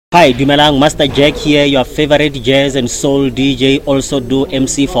Hi, Dumelang, Master Jack here, your favorite jazz and soul DJ, also do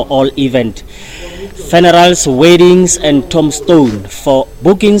MC for all event. Funerals, weddings and tombstone. For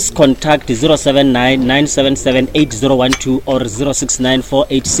bookings, contact 079-977-8012 or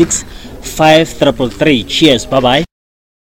 069-486-5333. Cheers, bye-bye.